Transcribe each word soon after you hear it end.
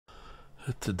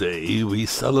Today we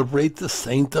celebrate the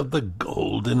saint of the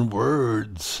golden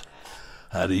words.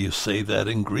 How do you say that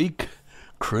in Greek?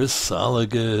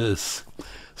 Chrysologus.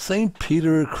 Saint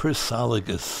Peter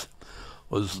Chrysologus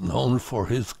was known for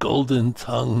his golden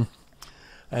tongue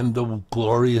and the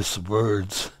glorious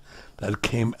words that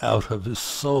came out of his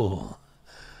soul.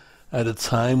 At a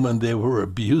time when there were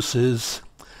abuses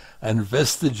and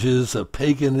vestiges of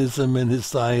paganism in his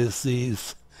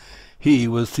diocese, he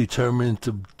was determined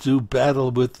to do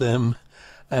battle with them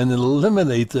and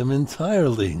eliminate them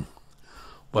entirely.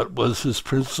 What was his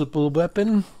principal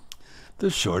weapon? The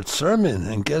short sermon.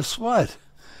 And guess what?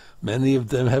 Many of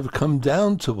them have come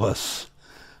down to us.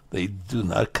 They do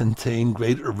not contain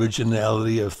great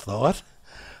originality of thought.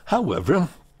 However,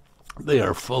 they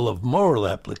are full of moral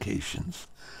applications,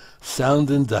 sound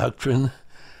in doctrine,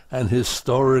 and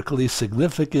historically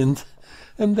significant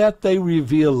in that they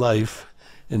reveal life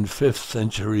in 5th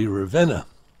century Ravenna.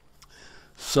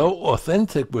 So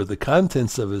authentic were the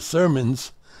contents of his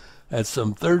sermons that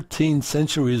some 13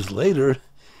 centuries later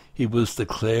he was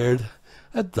declared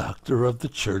a doctor of the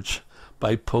Church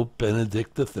by Pope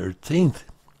Benedict XIII.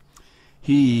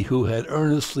 He who had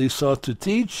earnestly sought to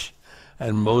teach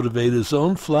and motivate his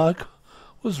own flock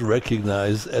was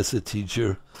recognized as a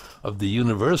teacher of the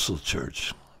universal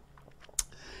Church.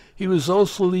 He was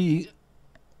also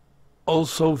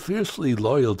fiercely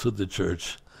loyal to the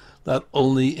Church, not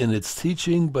only in its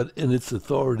teaching but in its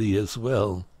authority as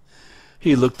well.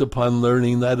 He looked upon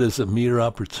learning not as a mere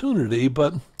opportunity,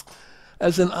 but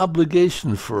as an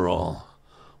obligation for all,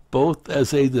 both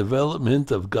as a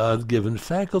development of God-given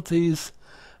faculties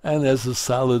and as a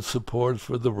solid support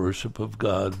for the worship of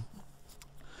God.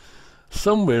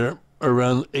 Somewhere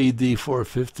around AD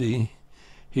 450,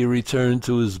 he returned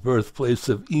to his birthplace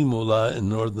of Imola in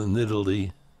northern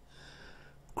Italy.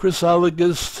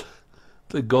 Chrysologus,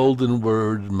 the golden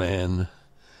word man,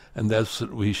 and that's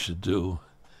what we should do.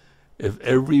 If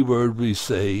every word we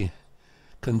say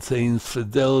contains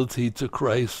fidelity to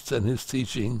Christ and his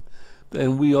teaching,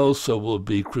 then we also will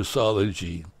be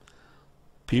Chrysology,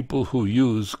 people who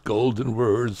use golden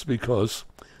words because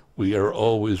we are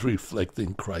always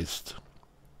reflecting Christ.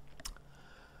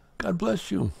 God bless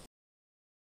you.